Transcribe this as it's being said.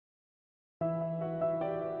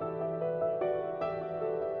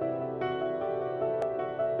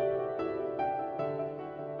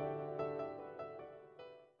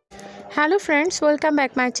Hello friends, welcome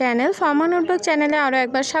back my channel Pharma notebook চ্যানেলে আরও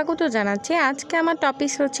একবার স্বাগত জানাচ্ছি। আজকে আমার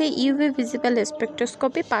টপিক হচ্ছে ইউভি ভিজিবল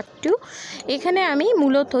স্পেকট্রোস্কোপি পার্ট 2। এখানে আমি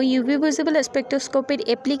মূলত ইউভি ভিজিবল স্পেকট্রোস্কোপির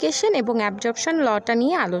অ্যাপ্লিকেশন এবং অ্যাবজর্পশন লটা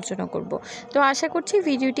নিয়ে আলোচনা করব। তো আশা করছি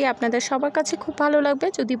ভিডিওটি আপনাদের সবার কাছে খুব ভালো লাগবে।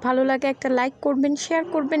 যদি ভালো লাগে একটা লাইক করবেন, শেয়ার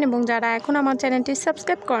করবেন এবং যারা এখন আমার চ্যানেলটি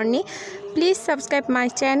সাবস্ক্রাইব করেননি প্লিজ সাবস্ক্রাইব মাই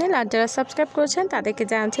চ্যানেল। আর যারা সাবস্ক্রাইব করেছেন তাদেরকে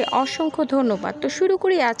জানাচ্ছি অসংখ্য ধন্যবাদ। তো শুরু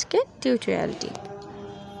করি আজকে টিউটোরিয়ালটি।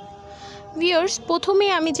 ভিউয়ার্স, প্রথমে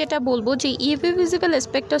আমি যেটা বলবো যে ইউভি ভিজিবল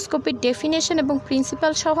স্পেকট্রোস্কোপির ডেফিনেশন এবং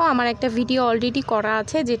প্রিন্সিপাল সহ আমার একটা ভিডিও অলরেডি করা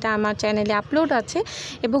আছে, যেটা আমার চ্যানেলে আপলোড আছে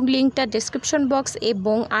এবং লিঙ্কটা ডেসক্রিপশন বক্স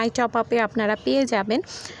এবং আই টপ আপে আপনারা পেয়ে যাবেন।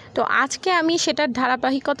 তো আজকে আমি সেটার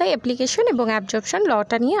ধারাবাহিকতায় অ্যাপ্লিকেশন এবং অ্যাবজর্পশন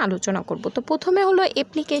লটা নিয়ে আলোচনা করব। তো প্রথমে হলো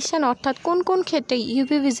অ্যাপ্লিকেশন, অর্থাৎ কোন কোন ক্ষেত্রে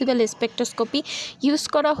ইউভি ভিজিবল স্পেকট্রোস্কোপি ইউজ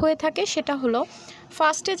করা হয়ে থাকে। সেটা হলো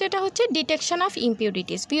ফার্স্টে যেটা হচ্ছে ডিটেকশন অফ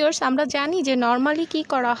ইম্পিউরিটিস। ভিউয়ার্স, আমরা জানি যে নর্মালি কি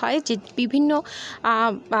করা হয় যে বিভিন্ন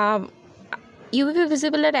ইউভি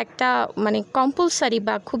ভিজিবলের একটা কম্পালসারি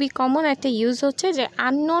বা খুবই কমন একটা ইউজ হচ্ছে যে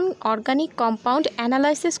আননোন অর্গানিক কম্পাউন্ড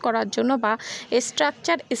অ্যানালাইসিস করার জন্য বা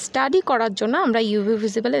স্ট্রাকচার স্টাডি করার জন্য আমরা ইউভি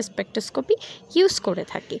ভিজিবল স্পেকট্রোস্কোপি ইউজ করে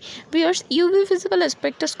থাকি। ভিউয়ার্স, ইউভি ভিজিবল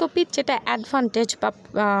স্পেকট্রোস্কোপির যেটা অ্যাডভান্টেজ বা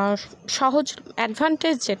সহজ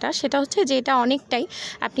অ্যাডভান্টেজ সেটা হচ্ছে যে এটা অনেকটাই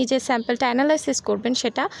আপনি যে স্যাম্পলটা অ্যানালাইসিস করবেন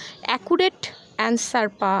সেটা অ্যাকুরেট অ্যান্সার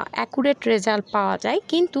অ্যাকুরেট রেজাল্ট পাওয়া যায়।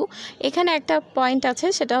 কিন্তু এখানে একটা পয়েন্ট আছে,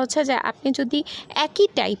 সেটা হচ্ছে যে আপনি যদি একই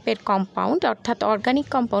টাইপের কম্পাউন্ড, অর্থাৎ অর্গানিক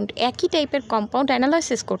কম্পাউন্ড, একই টাইপের কম্পাউন্ড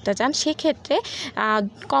অ্যানালাইসিস করতে চান, সেক্ষেত্রে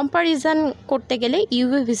কম্প্যারিজন করতে গেলে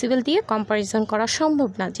ইউভি ভিজিবল দিয়ে কম্প্যারিজন করা সম্ভব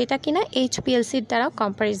না, যেটা কিনা HPLCর দ্বারা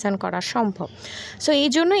কম্প্যারিজন করা সম্ভব। সো এই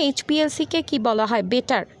জন্য HPLCকে কি বলা হয়,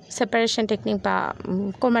 বেটার সেপারেশন টেকনিক বা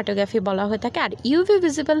ক্রোমাটোগ্রাফি বলা হয়ে থাকে। আর ইউভি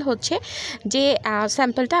ভিজিবল হচ্ছে যে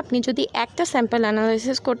স্যাম্পলটা আপনি যদি একটা স্যাম্পল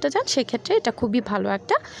অ্যানালাইসিস করতে চান সেক্ষেত্রে এটা খুবই ভালো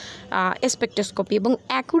একটা স্পেকট্রোস্কোপি এবং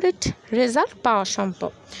অ্যাকুরেট রেজাল্ট পাওয়া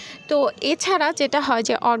সম্ভব। তো এছাড়া যেটা হয়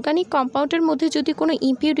যে অর্গানিক কম্পাউন্ডের মধ্যে যদি কোনো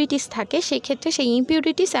ইম্পিউরিটিস থাকে সেক্ষেত্রে সেই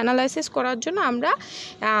ইম্পিউরিটিস অ্যানালাইসিস করার জন্য আমরা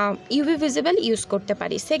ইউভি ভিজিবল ইউজ করতে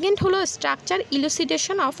পারি। সেকেন্ড হলো structure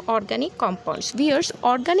ইলুসিডেশন of organic compounds. Viewers,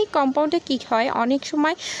 organic কম্পাউন্ডে কী হয়, অনেক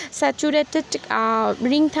সময় স্যাচুরেটেড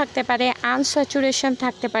রিং থাকতে পারে, আনস্যাচুরেশন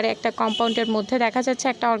থাকতে পারে একটা কম্পাউন্ডের মধ্যে। দেখা যাচ্ছে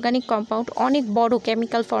একটা অর্গানিক কম্পাউন্ড অনেক বড়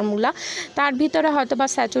কেমিক্যাল ফর্মুলা, তার ভিতরে হয়তো বা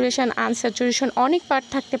স্যাচুরেশন আনস্যাচুরেশন অনেক পার্ট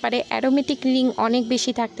থাকতে পারে, অ্যারোমেটিক রিং অনেক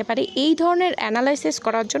বেশি থাকতে পারে। এই ধরনের অ্যানালাইসিস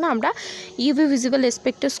করার জন্য আমরা ইউভি ভিজিবল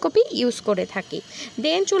স্পেকট্রোস্কোপি ইউজ করে থাকি।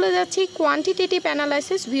 দেন চলে যাচ্ছি কোয়ান্টিটেটিভ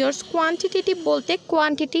অ্যানালাইসিস। ভিউয়ার্স, কোয়ান্টিটেটিভ বলতে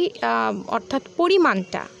কোয়ান্টিটি অর্থাৎ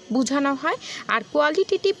পরিমাণটা বোঝানো হয়, আর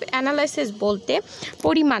কোয়ালিটেটিভ অ্যানালাইসিস বলতে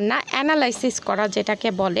পরিমাণ না, অ্যানালাইসিস করা যেটাকে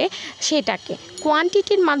বলে সেটাকে।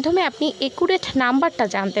 কোয়ান্টিটির মাধ্যমে আপনি একুরেট নাম্বারটা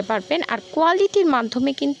জানতে পারবেন, আর কোয়ালিটির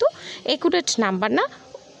মাধ্যমে কিন্তু একুরেট নাম্বার না,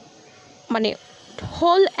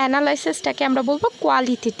 হোল অ্যানালাইসিসটাকে আমরা বলবো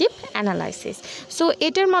কোয়ালিটেটিভ অ্যানালাইসিস। সো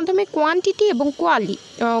এটার মাধ্যমে কোয়ান্টিটি এবং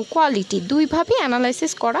কোয়ালিটি দুইভাবে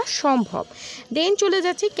অ্যানালাইসিস করা সম্ভব। দেন চলে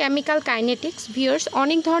যাচ্ছে কেমিক্যাল কাইনেটিক্স। ভিউয়ার্স,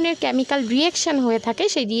 অনেক ধরনের কেমিক্যাল রিয়েকশন হয়ে থাকে,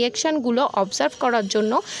 সেই রিয়েকশনগুলো অবজার্ভ করার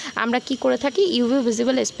জন্য আমরা কি করে থাকি, ইউভি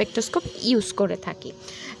ভিজিবল স্পেকট্রোস্কোপ ইউজ করে থাকি।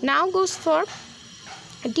 নাও goes for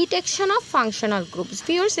detection of functional groups.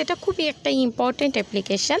 Viewers, এটা খুবই একটা ইম্পর্টেন্ট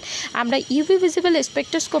অ্যাপ্লিকেশান। আমরা ইউভি ভিজিবল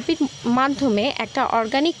স্পেকট্রোস্কোপির মাধ্যমে একটা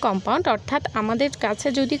অর্গানিক কম্পাউন্ড, অর্থাৎ আমাদের কাছে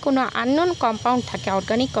যদি কোনো আননোন কম্পাউন্ড থাকে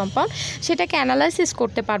অর্গানিক কম্পাউন্ড, সেটাকে অ্যানালাইসিস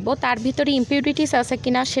করতে পারবো, তার ভিতরে ইম্পিউরিটিস আছে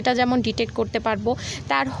কিনা সেটা যেমন ডিটেক্ট করতে পারবো,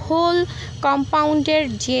 তার হোল কম্পাউন্ডের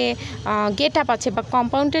যে গেট আপ আছে বা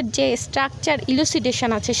কম্পাউন্ডের যে স্ট্রাকচার ইলুসিডেশন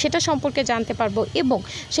আছে সেটা সম্পর্কে জানতে পারবো, এবং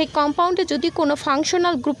সেই কম্পাউন্ডে যদি কোনো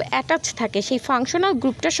ফাংশনাল গ্রুপ অ্যাটাচ থাকে সেই ফাংশনাল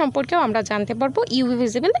গ্রুপটা সম্পর্কেও আমরা জানতে পারবো ইউভি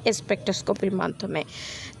ভিজিবল স্পেকট্রোস্কোপির মাধ্যমে।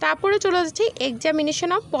 তারপরে চলে যাচ্ছে examination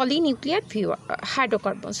of polynuclear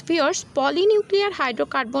hydrocarbons. Viewers, polynuclear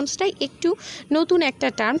হাইড্রোকার্বনসটাই একটু নতুন একটা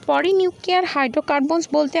টার্ম। পলিনিউক্লিয়ার হাইড্রোকার্বনস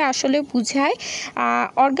বলতে আসলে বোঝায়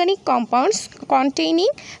organic compounds containing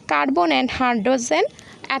carbon and hydrogen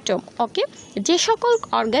atom. ওকে, যে সকল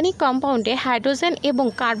অর্গানিক কম্পাউন্ডে হাইড্রোজেন এবং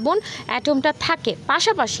কার্বন অ্যাটমটা থাকে,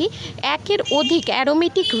 পাশাপাশি একের অধিক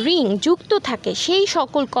অ্যারোমেটিক রিং যুক্ত থাকে, সেই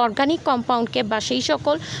সকল অর্গানিক কম্পাউন্ডকে বা সেই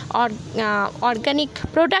সকল অর্গানিক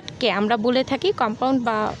প্রোডাক্টকে আমরা বলে থাকি, কম্পাউন্ড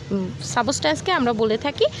বা সাবস্ট্যান্সকে আমরা বলে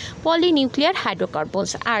থাকি পলিনিউক্লিয়ার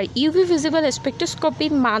হাইড্রোকার্বনস। আর ইউভি ভিজিবল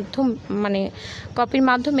স্পেকট্রোস্কোপির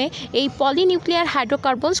মাধ্যমে এই পলিনিউক্লিয়ার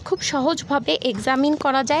হাইড্রোকার্বনস খুব সহজভাবে এক্সামিন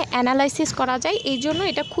করা যায়, অ্যানালাইসিস করা যায়। এই জন্য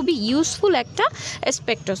এটা এটা খুবই ইউজফুল একটা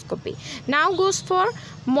spectroscopy. Now goes for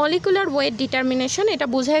molecular weight determination. এটা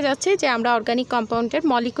বোঝাই যাচ্ছে যে আমরা অর্গানিক কম্পাউন্ডের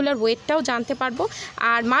মলিকুলার ওয়েটটাও জানতে পারবো।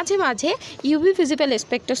 আর মাঝে মাঝে UV visible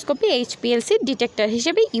spectroscopy HPLC detector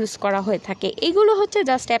হিসেবে ইউজ করা হয়ে থাকে। এগুলো হচ্ছে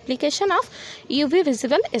just application of UV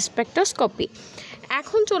visible spectroscopy.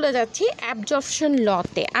 এখন চলে যাচ্ছি অ্যাবজর্পশন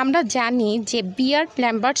লতে। আমরা জানি যে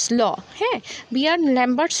ল্যাম্বার্টস ল, হ্যাঁ,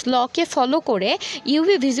 ল্যাম্বার্টস লকে ফলো করে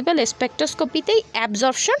ইউভি ভিজিবল স্পেকট্রোস্কোপিতেই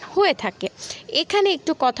অ্যাবজর্পশন হয়ে থাকে। এখানে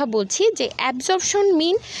একটু কথা বলছি যে অ্যাবজর্পশন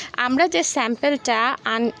মিন আমরা যে স্যাম্পেলটা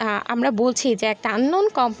আমরা বলছি যে একটা আননোন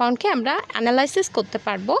কম্পাউন্ডকে আমরা অ্যানালাইসিস করতে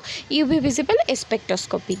পারবো ইউভি ভিজিবল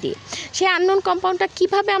স্পেকট্রোস্কোপি দিয়ে। সেই আননোন কম্পাউন্ডটা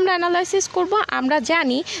কীভাবে আমরা অ্যানালাইসিস করব? আমরা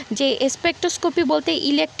জানি যে স্পেকট্রোস্কোপি বলতে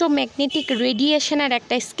ইলেকট্রোম্যাগনেটিক রেডিয়েশনের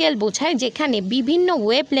একটা স্কেল বোঝায়, যেখানে বিভিন্ন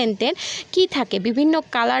ওয়েভলেন্থের কি থাকে, বিভিন্ন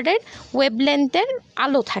কালারের ওয়েভলেন্থের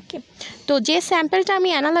আলো থাকে। তো যে স্যাম্পেলটা আমি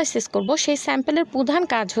অ্যানালাইসিস করব সেই স্যাম্পেলের প্রধান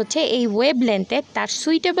কাজ হচ্ছে এই ওয়েভলেন্থে তার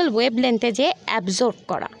সুইটেবল ওয়েভলেন্থে যে অ্যাবজর্ব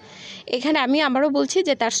করা। এখানে আমি আবারও বলছি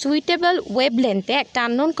যে তার সুইটেবল ওয়েভলেন্থে একটা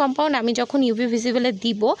আননোন কম্পাউন্ড আমি যখন ইউভি ভিজিবলে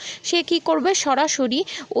দিব, সে কি করবে, সরাসরি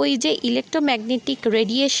ওই যে ইলেকট্রোম্যাগনেটিক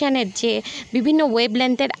রেডিয়েশনের যে বিভিন্ন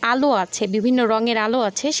ওয়েভলেন্থের আলো আছে, বিভিন্ন রঙের আলো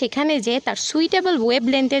আছে, সেখানে যে তার সুইটেবল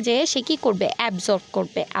ওয়েভলেন্থে যে সে কী করবে, অ্যাবজর্ব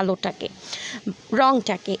করবে আলোটাকে,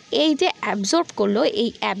 রঙটাকে। এই যে অ্যাবজর্ব করলো, এই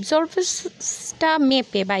অ্যাবজর্বেন্সটা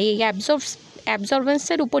মেপে বা এই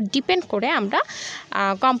অ্যাবজর্বেন্সের উপর ডিপেন্ড করে আমরা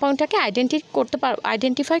কম্পাউন্ডটাকে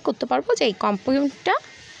আইডেন্টিফাই করতে পারবো যে এই কম্পাউন্ডটা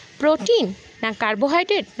প্রোটিন না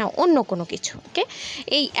কার্বোহাইড্রেট না অন্য কোনো কিছু। ওকে,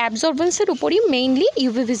 এই অ্যাবজর্বেন্সের উপরই মেইনলি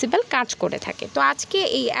ইউভি ভিজিবল কাজ করে থাকে। তো আজকে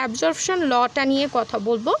এই অ্যাবজর্পশন লটা নিয়ে কথা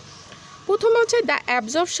বলবো। প্রথম হচ্ছে the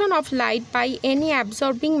absorption of light by any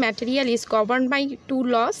absorbing material is govern by two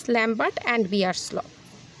loss, Lambert and viewers law.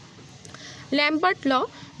 Lambart law.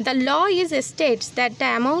 The law states that the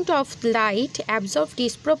amount of light absorbed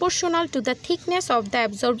is proportional to the thickness of the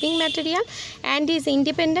absorbing material and is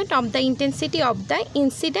independent of the intensity of the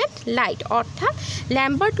incident light. অর্থাৎ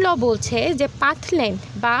Lambert ল বলছে যে path length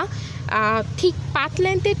বা path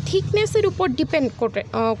লেন্থের থিকনেসের উপর depend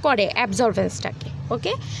করে অ্যাবজর্বেন্সটাকে।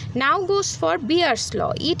 Okay, now goes for Beer's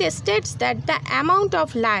law. It states that the amount of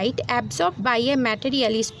light absorbed by a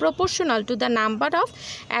material is proportional to the number of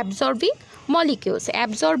absorbing molecules.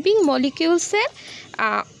 Absorbing molecules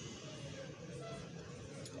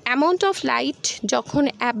amount of light যখন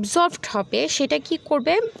absorbed হবে সেটা কি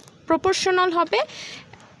করবে, proportional হবে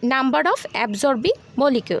number of absorbing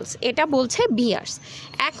molecules, এটা বলছে বিয়ার্স।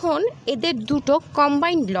 এখন এদের দুটো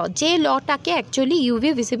কম্বাইন্ড ল, যে লটাকে actually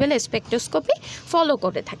UV visible spectroscopy follow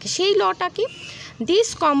করে থাকে, সেই লটাকে this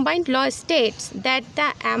combined law states that the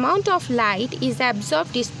amount of light is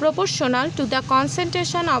absorbed is proportional to the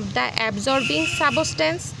concentration of the absorbing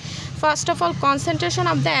substance, first of all concentration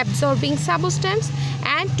of the absorbing substance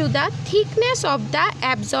and to the thickness of the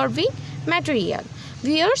absorbing material.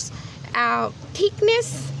 Viewers, thickness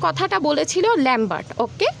কথাটা বলেছিল Lambert.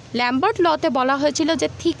 ওকে, Lambert লতে বলা হয়েছিল যে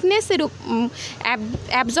থিকনেসের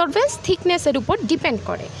absorbance থিকনেসের উপর depend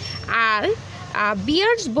করে, আর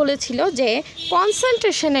বিয়ার্স বলেছিল যে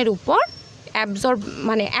কনসেন্ট্রেশনের উপর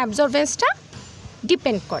অ্যাবজর্বেন্সটা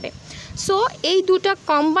ডিপেন্ড করে। সো এই দুটো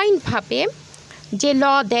কম্বাইন্ডভাবে যে ল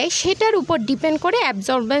দেয় সেটার উপর ডিপেন্ড করে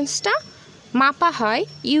অ্যাবজর্বেন্সটা মাপা হয়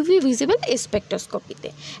ইউভি ভিজিবল স্পেকট্রোস্কোপিতে।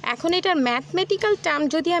 এখন এটার ম্যাথমেটিক্যাল টার্ম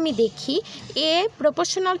যদি আমি দেখি, এ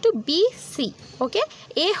প্রপোর্শনাল টু বি সি। ওকে,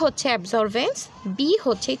 এ হচ্ছে অ্যাবজর্বেন্স, বি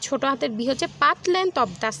হচ্ছে ছোটো হাতের বি হচ্ছে path length of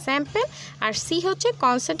the sample, R C হচ্ছে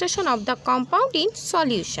concentration of the compound in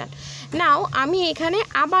solution. নাও আমি এখানে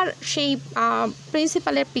আবার সেই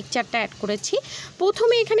প্রিন্সিপালের পিকচারটা অ্যাড করেছি।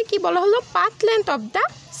 প্রথমে এখানে কি বলা হলো, path length of the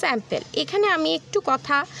sample. এখানে আমি একটু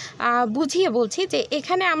কথা বুঝিয়ে বলছি যে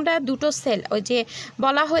এখানে আমরা দুটো সেল, ওই যে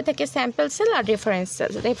বলা হয়ে থাকে স্যাম্পল সেল আর রেফারেন্স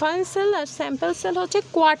সেল। রেফারেন্স সেল আর স্যাম্পল সেল হচ্ছে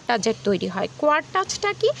কোয়াড টাচের তৈরি হয়। কোয়াড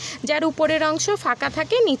টাচটা কি, যার উপরের অংশ ফাঁকা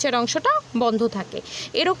থাকে, নিচের অংশটা বন্ধ থাকে।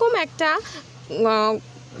 এরকম একটা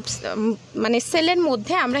সেলের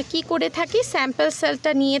মধ্যে আমরা কি করে থাকি, স্যাম্পল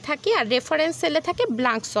সেলটা নিয়ে থাকি, আর রেফারেন্স সেলে থাকে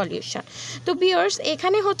ব্ল্যাঙ্ক সলিউশন। তো ভিউয়ার্স,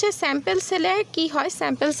 এখানে হচ্ছে স্যাম্পল সেলে কি হয়,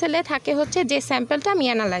 স্যাম্পল সেলে থাকে হচ্ছে যে স্যাম্পলটা আমি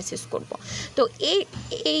অ্যানালাইসিস করব। তো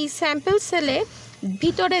এই স্যাম্পল সেলে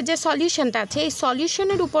ভিতরে যে সলিউশনটা আছে, এই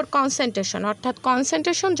সলিউশনের উপর কনসেন্ট্রেশন, অর্থাৎ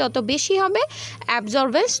কনসেন্ট্রেশন যত বেশি হবে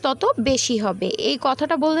অ্যাবজর্বেন্স তত বেশি হবে। এই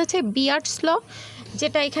কথাটা বলেছে বিয়ার্স ল,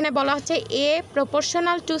 যেটা এখানে বলা হচ্ছে এ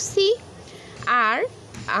proportional to C, R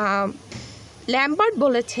Lambert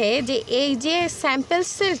বলেছে যে এই যে স্যাম্পল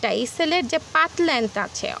সেলটা, এই সেলের যে পাথ লেন্থ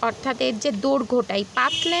আছে, অর্থাৎ এর যে দৈর্ঘ্যটা, এই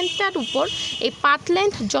পাথ লেন্থটার উপর, এই পাথ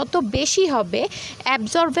লেন্থ যত বেশি হবে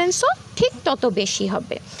অ্যাবজর্বেন্সও ঠিক তত বেশি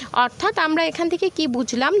হবে। অর্থাৎ আমরা এখান থেকে কি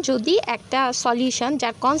বুঝলাম, যদি একটা সলিউশন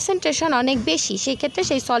যার কনসেন্ট্রেশন অনেক বেশি, সেই ক্ষেত্রে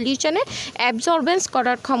সেই সলিউশনের অ্যাবজর্বেন্স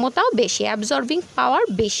করার ক্ষমতাও বেশি, অ্যাবজর্বিং পাওয়ার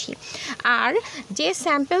বেশি। আর যে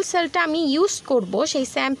স্যাম্পল সেলটা আমি ইউজ করব, সেই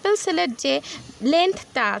স্যাম্পল সেলের যে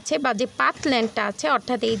লেন্থটা আছে বা যে পাথ লেন্থটা আছে,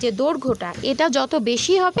 অর্থাৎ এই যে দৈর্ঘ্যটা, এটা যত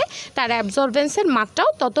বেশি হবে তার অ্যাবজর্বেন্সের মাত্রাও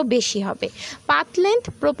তত বেশি হবে। পাথ লেন্থ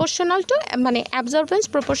প্রপোর্শনাল টু, মানে absorbance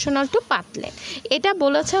proportional to path length, এটা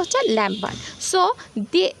বলেছে হচ্ছে ল্যাম্বার্ট। সো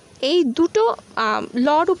এই দুটো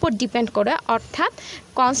লর উপর ডিপেন্ড করে, অর্থাৎ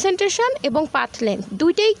কনসেন্ট্রেশন এবং পাথ লেন্থ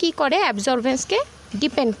দুইটাই কী করে, অ্যাবজর্বেন্সকে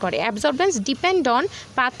ডিপেন্ড করে। Absorbance depend on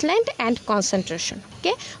path length and concentration.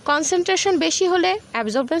 Okay, concentration বেশি হলে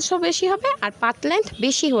অ্যাবজর্বেন্সও বেশি হবে, আর পাথ লেন্থ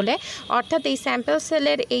বেশি হলে, অর্থাৎ এই স্যাম্পল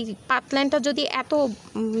সেলের এই পাথ লেন্থটা যদি এত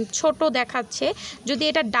ছোট দেখাচ্ছে, যদি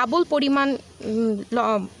এটা ডাবল পরিমাণ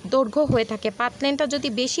দৈর্ঘ্য হয়ে থাকে, পাথ লেন্থটা যদি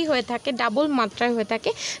বেশি হয়ে থাকে, ডাবল মাত্রায় হয়ে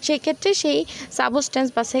থাকে, সেই ক্ষেত্রে সেই সাবস্টেন্স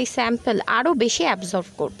বা সেই স্যাম্পল আরও বেশি অ্যাবজর্ব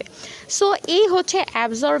করবে। সো এই হচ্ছে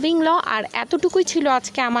অ্যাবজর্বিং ল। আর এতটুকুই ছিল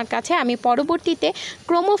আজকে আমার কাছে। আমি পরবর্তীতে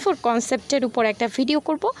ক্রোমোফোর কনসেপ্টের উপর একটা ভিডিও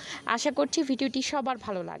করব। আশা করছি ভিডিওটি সবার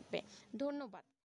ভালো লাগবে। ধন্যবাদ।